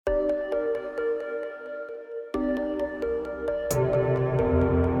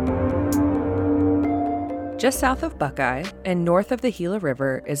Just south of Buckeye and north of the Gila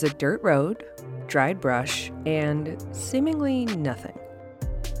River is a dirt road, dried brush, and seemingly nothing.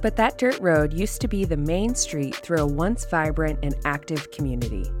 But that dirt road used to be the main street through a once vibrant and active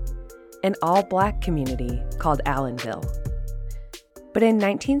community, an all-Black community called Allenville. But in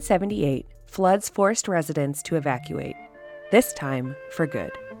 1978, floods forced residents to evacuate, this time for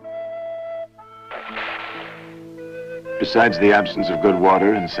good. Besides the absence of good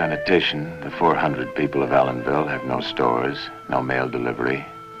water and sanitation, the 400 people of Allenville have no stores, no mail delivery,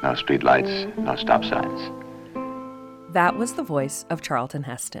 no street lights, no stop signs. That was the voice of Charlton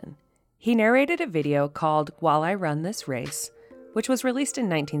Heston. He narrated a video called While I Run This Race, which was released in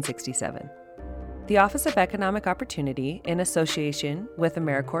 1967. The Office of Economic Opportunity, in association with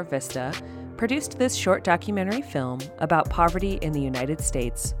AmeriCorps Vista, produced this short documentary film about poverty in the United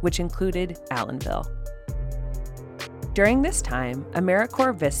States, which included Allenville. During this time,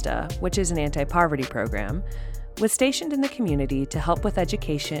 AmeriCorps Vista, which is an anti-poverty program, was stationed in the community to help with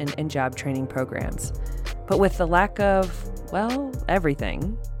education and job training programs. But with the lack of, well,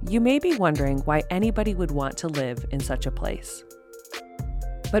 everything, you may be wondering why anybody would want to live in such a place.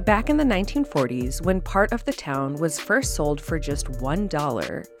 But back in the 1940s, when part of the town was first sold for just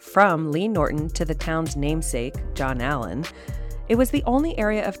 $1 from Lee Norton to the town's namesake, John Allen, it was the only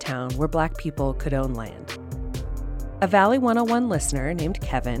area of town where Black people could own land. A Valley 101 listener named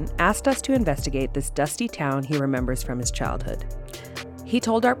Kevin asked us to investigate this dusty town he remembers from his childhood. He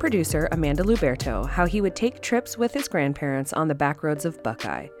told our producer, Amanda Luberto, how he would take trips with his grandparents on the back roads of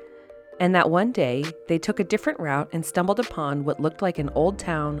Buckeye, and that one day they took a different route and stumbled upon what looked like an old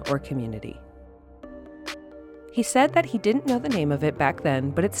town or community. He said that he didn't know the name of it back then,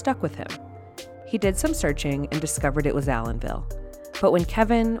 but it stuck with him. He did some searching and discovered it was Allenville. But when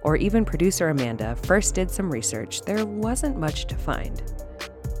Kevin, or even producer Amanda, first did some research, there wasn't much to find.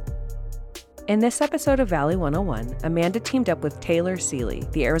 In this episode of Valley 101, Amanda teamed up with Taylor Seeley,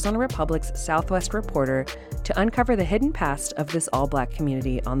 the Arizona Republic's Southwest reporter, to uncover the hidden past of this all-Black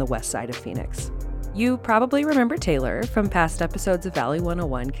community on the west side of Phoenix. You probably remember Taylor from past episodes of Valley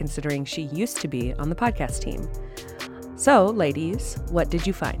 101, considering she used to be on the podcast team. So, ladies, what did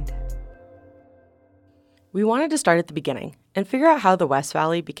you find? We wanted to start at the beginning and figure out how the West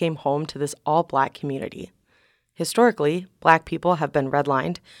Valley became home to this all-Black community. Historically, Black people have been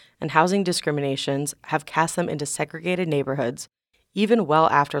redlined, and housing discriminations have cast them into segregated neighborhoods, even well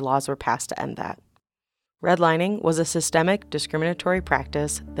after laws were passed to end that. Redlining was a systemic discriminatory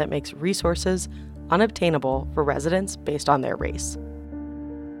practice that makes resources unobtainable for residents based on their race.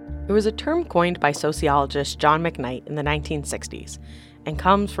 It was a term coined by sociologist John McKnight in the 1960s, and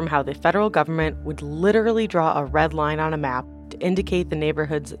comes from how the federal government would literally draw a red line on a map to indicate the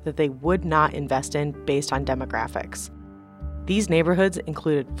neighborhoods that they would not invest in based on demographics. These neighborhoods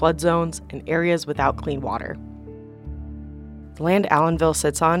included flood zones and areas without clean water. The land Allenville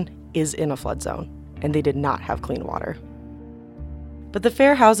sits on is in a flood zone, and they did not have clean water. But the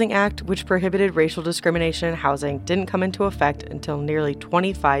Fair Housing Act, which prohibited racial discrimination in housing, didn't come into effect until nearly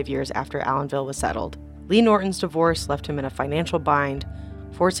 25 years after Allenville was settled. Lee Norton's divorce left him in a financial bind,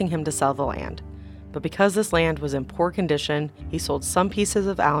 forcing him to sell the land. But because this land was in poor condition, he sold some pieces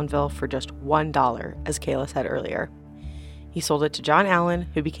of Allenville for just $1, as Kayla said earlier. He sold it to John Allen,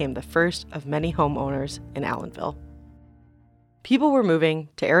 who became the first of many homeowners in Allenville. People were moving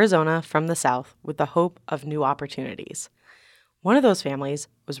to Arizona from the South with the hope of new opportunities. One of those families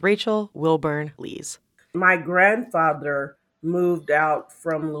was Rachel Wilburn Lees. My grandfather moved out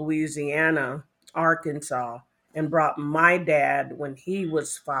from Louisiana, Arkansas, and brought my dad when he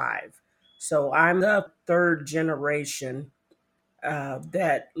was 5. So I'm the third generation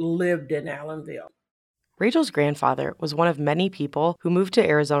that lived in Allenville. Rachel's grandfather was one of many people who moved to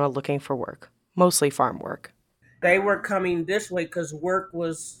Arizona looking for work, mostly farm work. They were coming this way because work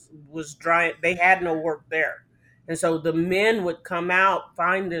was dry. They had no work there. And so the men would come out,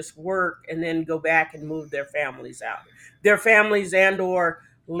 find this work, and then go back and move their families out. Their families and or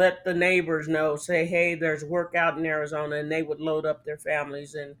let the neighbors know, say, hey, there's work out in Arizona, and they would load up their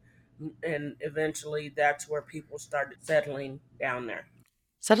families, and eventually that's where people started settling down there.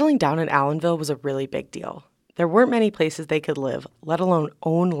 Settling down in Allenville was a really big deal. There weren't many places they could live, let alone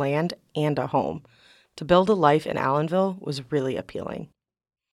own land and a home. To build a life in Allenville was really appealing.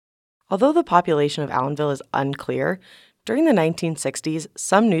 Although the population of Allenville is unclear, during the 1960s,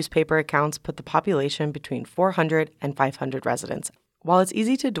 some newspaper accounts put the population between 400 and 500 residents. While it's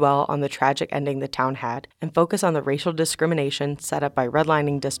easy to dwell on the tragic ending the town had and focus on the racial discrimination set up by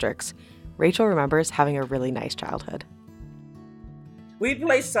redlining districts, Rachel remembers having a really nice childhood. We'd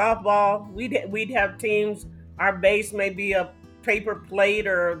play softball. We'd have teams. Our base may be up paper plate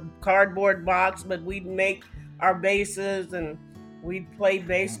or a cardboard box, but we'd make our bases and we'd play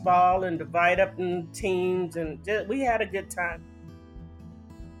baseball and divide up in teams, and we had a good time.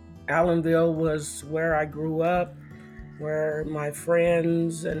 Allenville was where I grew up, where my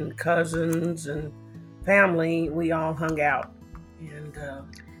friends and cousins and family, we all hung out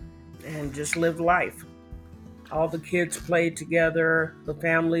and just lived life. All the kids played together, the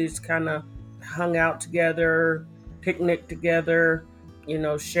families kind of hung out together, picnicked together,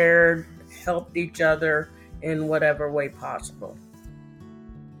 shared, helped each other in whatever way possible.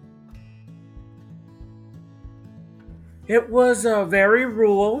 It was very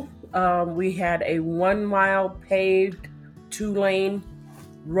rural. We had a 1 mile paved 2-lane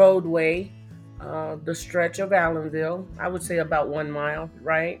roadway, the stretch of Allenville. I would say about 1 mile,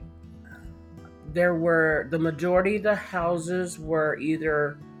 right? The majority of the houses were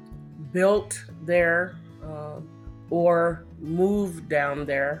either built there or moved down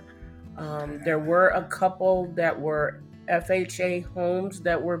there. There were a couple that were FHA homes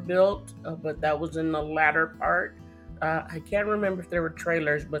that were built, but that was in the latter part. I can't remember if there were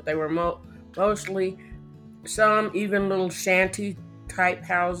trailers, but they were mostly some even little shanty type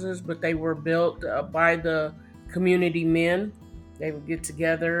houses, but they were built by the community men. They would get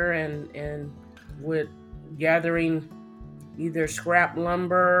together and with gathering either scrap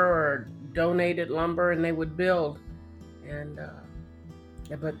lumber or donated lumber, and they would build. And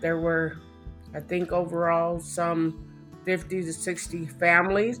but there were, I think, overall some 50 to 60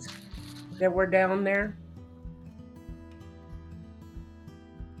 families that were down there.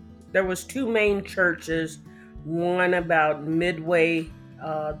 There was 2 main churches, one about midway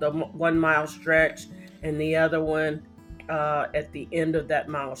the 1 mile stretch, and the other one at the end of that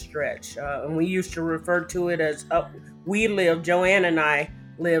mile stretch. And we used to refer to it as up. Joanne and I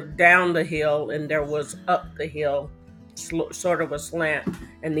lived down the hill, and there was up the hill, sort of a slant,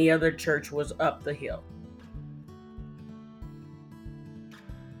 and the other church was up the hill.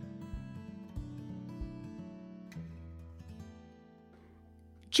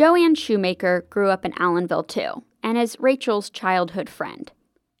 Joanne Shoemaker grew up in Allenville too, and is Rachel's childhood friend.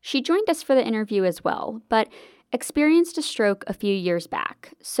 She joined us for the interview as well, but experienced a stroke a few years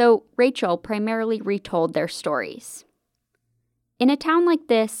back, so Rachel primarily retold their stories. In a town like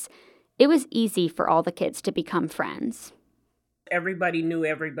this, it was easy for all the kids to become friends. Everybody knew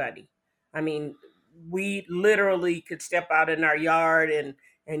everybody. I mean, we literally could step out in our yard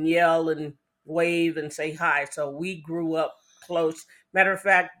and yell and wave and say hi. So we grew up close. Matter of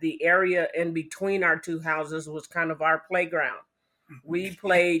fact, the area in between our 2 houses was kind of our playground. We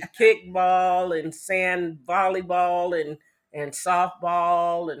played kickball and sand volleyball and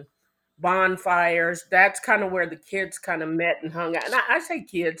softball and bonfires. That's kind of where the kids kind of met and hung out. And I say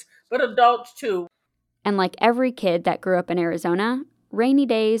kids, but adults too. And like every kid that grew up in Arizona, rainy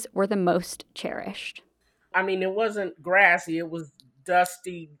days were the most cherished. I mean, it wasn't grassy, it was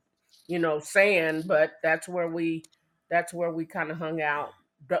dusty, sand, but that's where we kind of hung out.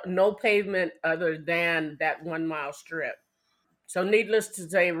 No pavement other than that 1 mile strip. So needless to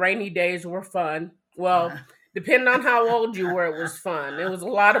say, rainy days were fun. Well, depending on how old you were, it was fun. It was a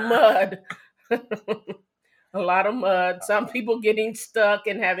lot of mud. A lot of mud. Some people getting stuck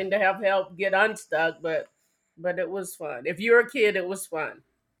and having to have help get unstuck, but it was fun. If you're a kid, it was fun.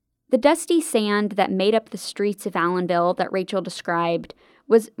 The dusty sand that made up the streets of Allenville that Rachel described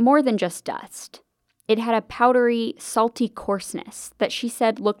was more than just dust. It had a powdery, salty coarseness that she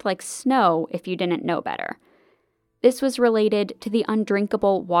said looked like snow if you didn't know better. This was related to the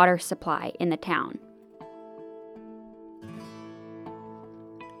undrinkable water supply in the town.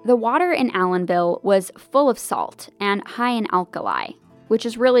 The water in Allenville was full of salt and high in alkali, which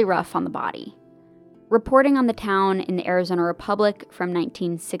is really rough on the body. Reporting on the town in the Arizona Republic from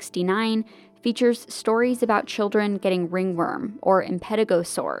 1969 features stories about children getting ringworm or impetigo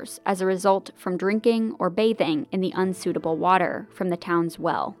sores as a result from drinking or bathing in the unsuitable water from the town's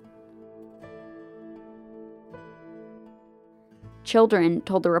well. Children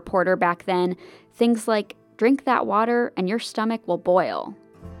told the reporter back then things like, "Drink that water and your stomach will boil."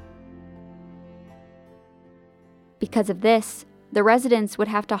 Because of this, the residents would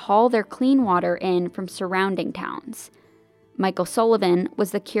have to haul their clean water in from surrounding towns. Michael Sullivan was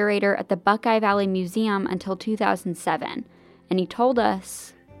the curator at the Buckeye Valley Museum until 2007, and he told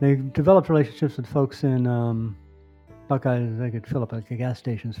us, they developed relationships with folks in Buckeye. They could fill up at the gas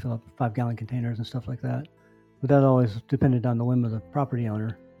stations, fill up 5-gallon containers and stuff like that. But that always depended on the whim of the property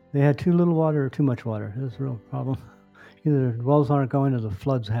owner. They had too little water or too much water. It was a real problem. Either the wells aren't going or the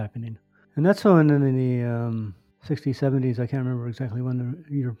flood's happening. And that's so in the 60s, 70s, I can't remember exactly when,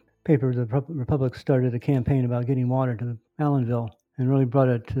 paper, the Republic started a campaign about getting water to Allenville and really brought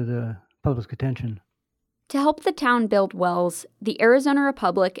it to the public's attention. To help the town build wells, the Arizona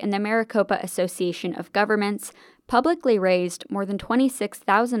Republic and the Maricopa Association of Governments publicly raised more than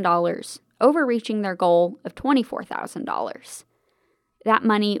 $26,000, overreaching their goal of $24,000. That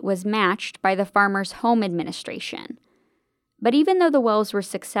money was matched by the Farmers Home Administration. But even though the wells were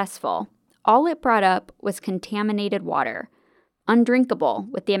successful, all it brought up was contaminated water, undrinkable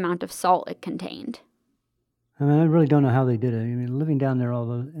with the amount of salt it contained. I mean, I really don't know how they did it. I mean, living down there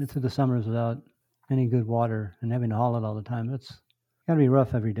through the summers without any good water and having to haul it all the time, it's got to be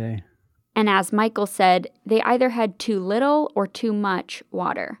rough every day. And as Michael said, they either had too little or too much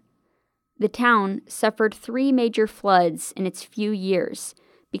water. The town suffered 3 major floods in its few years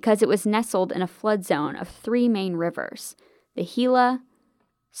because it was nestled in a flood zone of 3 main rivers, the Gila,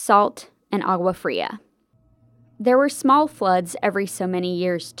 Salt, and Agua Fria. There were small floods every so many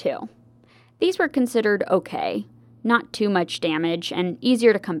years, too. These were considered okay, not too much damage, and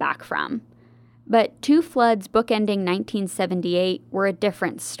easier to come back from. But 2 floods bookending 1978 were a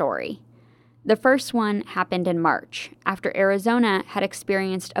different story. The first one happened in March, after Arizona had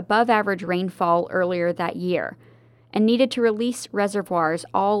experienced above-average rainfall earlier that year and needed to release reservoirs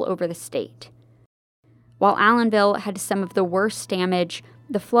all over the state. While Allenville had some of the worst damage,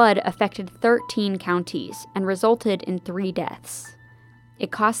 the flood affected 13 counties and resulted in 3 deaths.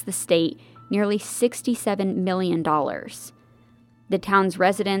 It cost the state nearly $67 million. The town's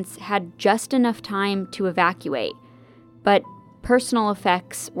residents had just enough time to evacuate, but personal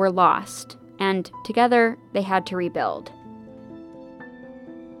effects were lost, and together they had to rebuild.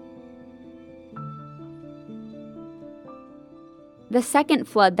 The second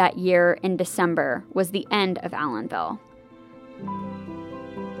flood that year in December was the end of Allenville.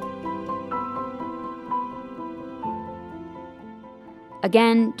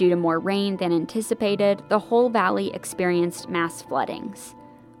 Again, due to more rain than anticipated, the whole valley experienced mass floodings.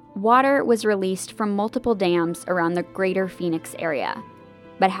 Water was released from multiple dams around the greater Phoenix area.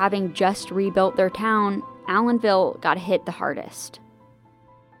 But having just rebuilt their town, Allenville got hit the hardest.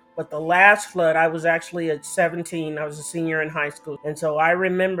 But the last flood, I was actually at 17. I was a senior in high school. And so I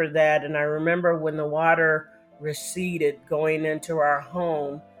remember that. And I remember when the water receded going into our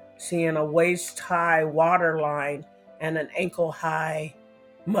home, seeing a waist-high water line and an ankle-high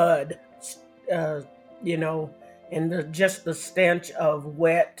mud, and just the stench of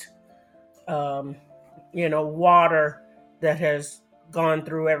wet, water that has gone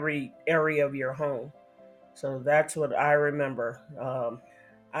through every area of your home. So that's what I remember.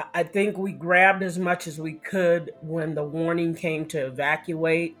 I think we grabbed as much as we could when the warning came to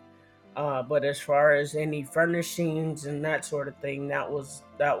evacuate. But as far as any furnishings and that sort of thing, that was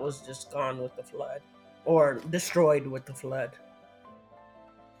just gone with the flood, or destroyed with the flood.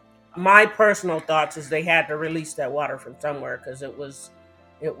 My personal thoughts is they had to release that water from somewhere because it was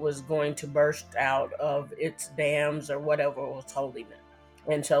going to burst out of its dams or whatever was holding it.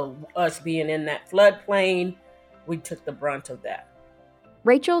 And so us being in that floodplain, we took the brunt of that.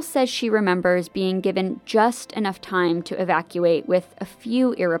 Rachel says she remembers being given just enough time to evacuate with a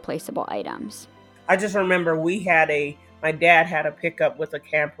few irreplaceable items. I just remember my dad had a pickup with a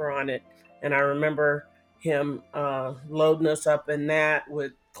camper on it, and I remember him loading us up in that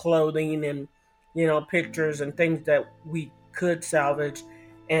with clothing and, pictures and things that we could salvage,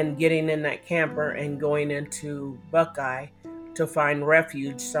 and getting in that camper and going into Buckeye to find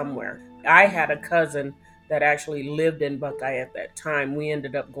refuge somewhere. I had a cousin that actually lived in Buckeye at that time. We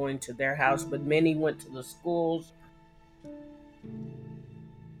ended up going to their house, but many went to the schools.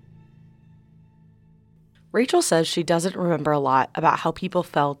 Rachel says she doesn't remember a lot about how people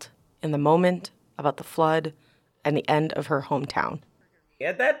felt in the moment, about the flood, and the end of her hometown.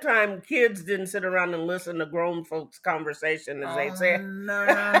 At that time, kids didn't sit around and listen to grown folks' conversation, as they say. No.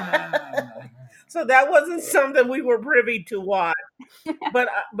 So that wasn't something we were privy to watch. But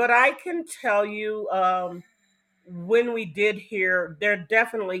I can tell you, when we did hear, there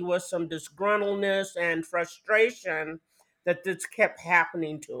definitely was some disgruntledness and frustration that this kept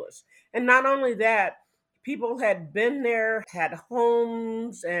happening to us. And not only that, people had been there, had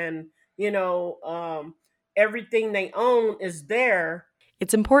homes, and, everything they own is there.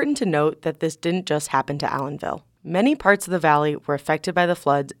 It's important to note that this didn't just happen to Allenville. Many parts of the valley were affected by the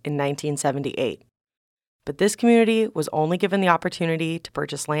floods in 1978. But this community was only given the opportunity to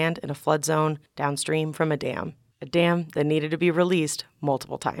purchase land in a flood zone downstream from a dam that needed to be released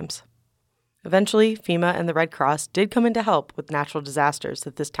multiple times. Eventually, FEMA and the Red Cross did come in to help with natural disasters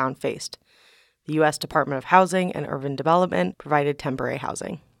that this town faced. The U.S. Department of Housing and Urban Development provided temporary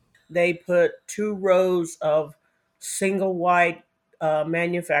housing. They put 2 rows of single wide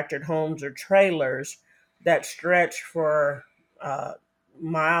manufactured homes or trailers that stretch for a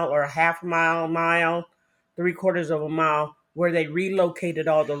mile or a half mile, 3/4 of a mile, where they relocated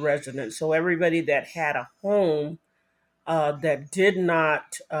all the residents. So everybody that had a home that did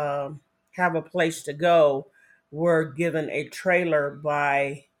not have a place to go were given a trailer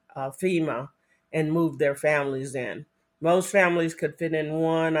by FEMA and moved their families in. Most families could fit in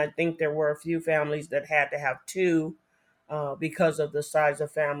one. I think there were a few families that had to have two because of the size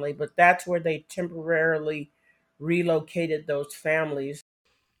of family, but that's where they temporarily relocated those families.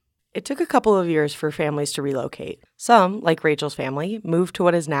 It took a couple of years for families to relocate. Some, like Rachel's family, moved to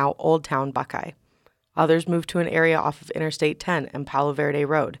what is now Old Town Buckeye. Others moved to an area off of Interstate 10 and Palo Verde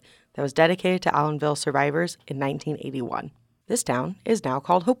Road that was dedicated to Allenville survivors in 1981. This town is now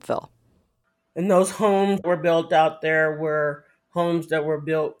called Hopeville. And those homes were built out there were homes that were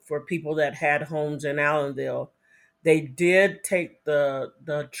built for people that had homes in Allenville. They did take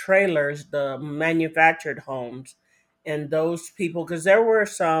the trailers, the manufactured homes, and those people, because there were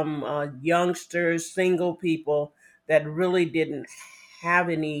some youngsters, single people that really didn't have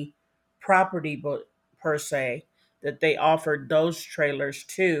any property but per se, that they offered those trailers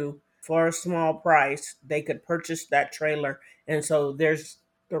to for a small price. They could purchase that trailer. And so there's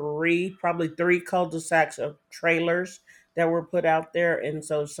probably three cul-de-sacs of trailers that were put out there. And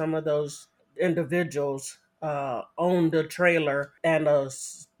so some of those individuals owned a trailer and a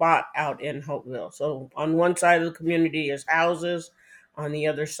spot out in Hopeville. So on one side of the community is houses, on the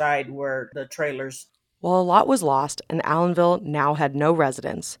other side were the trailers. While a lot was lost and Allenville now had no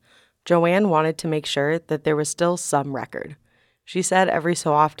residents, Joanne wanted to make sure that there was still some record. She said every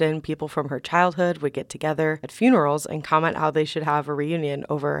so often people from her childhood would get together at funerals and comment how they should have a reunion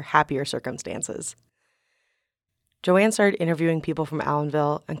over happier circumstances. Joanne started interviewing people from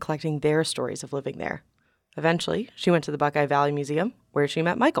Allenville and collecting their stories of living there. Eventually, she went to the Buckeye Valley Museum, where she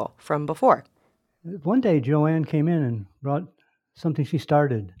met Michael from before. One day, Joanne came in and brought something she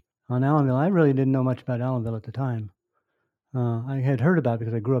started on Allenville. I really didn't know much about Allenville at the time. I had heard about it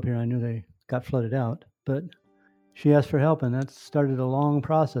because I grew up here and I knew they got flooded out. But she asked for help, and that started a long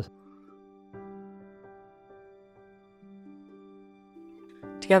process.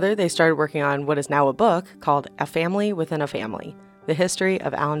 Together, they started working on what is now a book called A Family Within a Family, The History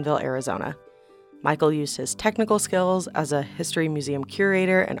of Allenville, Arizona. Michael used his technical skills as a history museum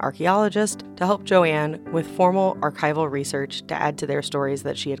curator and archaeologist to help Joanne with formal archival research to add to their stories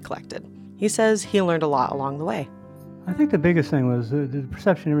that she had collected. He says he learned a lot along the way. I think the biggest thing was the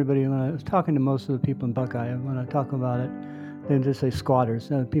perception everybody, when I was talking to most of the people in Buckeye, when I talk about it, they'd just say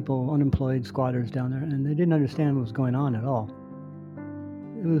squatters, people, unemployed squatters down there, and they didn't understand what was going on at all.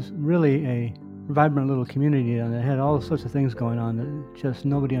 It was really a vibrant little community, and it had all sorts of things going on that just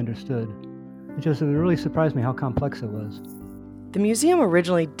nobody understood. It really surprised me how complex it was. The museum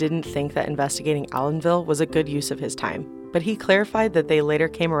originally didn't think that investigating Allenville was a good use of his time, but he clarified that they later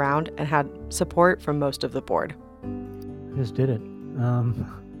came around and had support from most of the board. I just did it.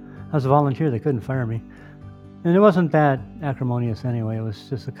 I was a volunteer. They couldn't fire me. And it wasn't bad acrimonious anyway. It was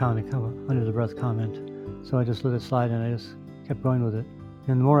just a kind of under-the-breath comment. So I just let it slide, and I just kept going with it.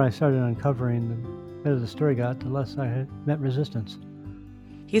 And the more I started uncovering, the better the story got, the less I had met resistance.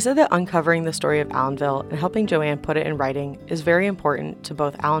 He said that uncovering the story of Allenville and helping Joanne put it in writing is very important to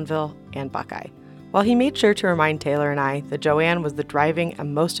both Allenville and Buckeye. While he made sure to remind Taylor and I that Joanne was the driving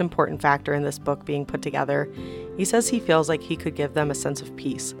and most important factor in this book being put together, he says he feels like he could give them a sense of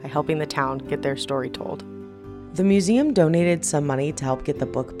peace by helping the town get their story told. The museum donated some money to help get the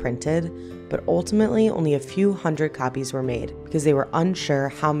book printed, but ultimately only a few hundred copies were made because they were unsure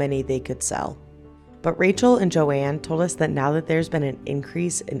how many they could sell. But Rachel and Joanne told us that now that there's been an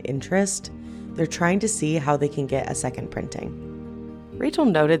increase in interest, they're trying to see how they can get a second printing. Rachel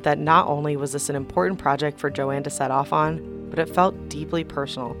noted that not only was this an important project for Joanne to set off on, but it felt deeply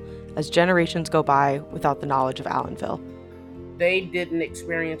personal as generations go by without the knowledge of Allenville. They didn't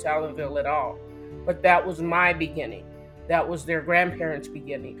experience Allenville at all, but that was my beginning. That was their grandparents'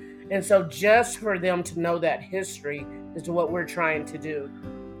 beginning. And so just for them to know that history is what we're trying to do.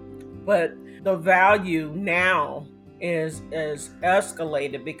 But the value now is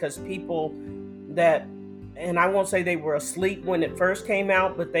escalated because people that, and I won't say they were asleep when it first came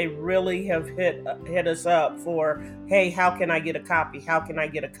out, but they really have hit us up for, hey, how can I get a copy? How can I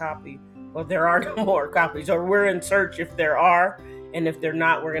get a copy? Well, there are no more copies, or we're in search if there are, and if they're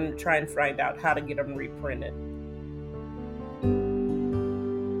not, we're going to try and find out how to get them reprinted.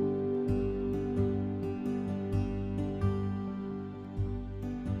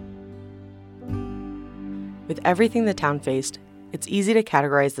 With everything the town faced, it's easy to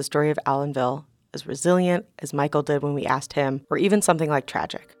categorize the story of Allenville as resilient as Michael did when we asked him, or even something like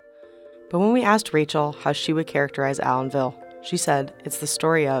tragic. But when we asked Rachel how she would characterize Allenville, she said it's the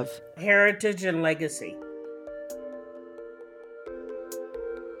story of heritage and legacy.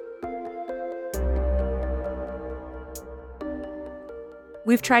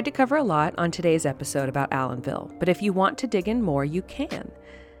 We've tried to cover a lot on today's episode about Allenville, but if you want to dig in more, you can.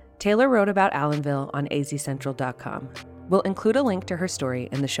 Taylor wrote about Allenville on azcentral.com. We'll include a link to her story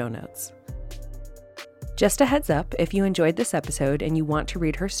in the show notes. Just a heads up, if you enjoyed this episode and you want to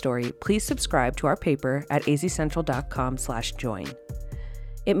read her story, please subscribe to our paper at azcentral.com/join.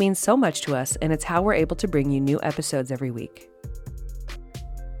 It means so much to us, and it's how we're able to bring you new episodes every week.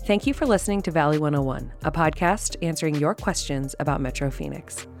 Thank you for listening to Valley 101, a podcast answering your questions about Metro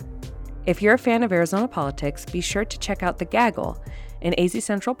Phoenix. If you're a fan of Arizona politics, be sure to check out The Gaggle, an AZ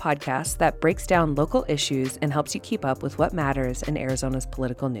Central podcast that breaks down local issues and helps you keep up with what matters in Arizona's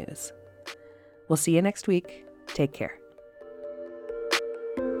political news. We'll see you next week. Take care.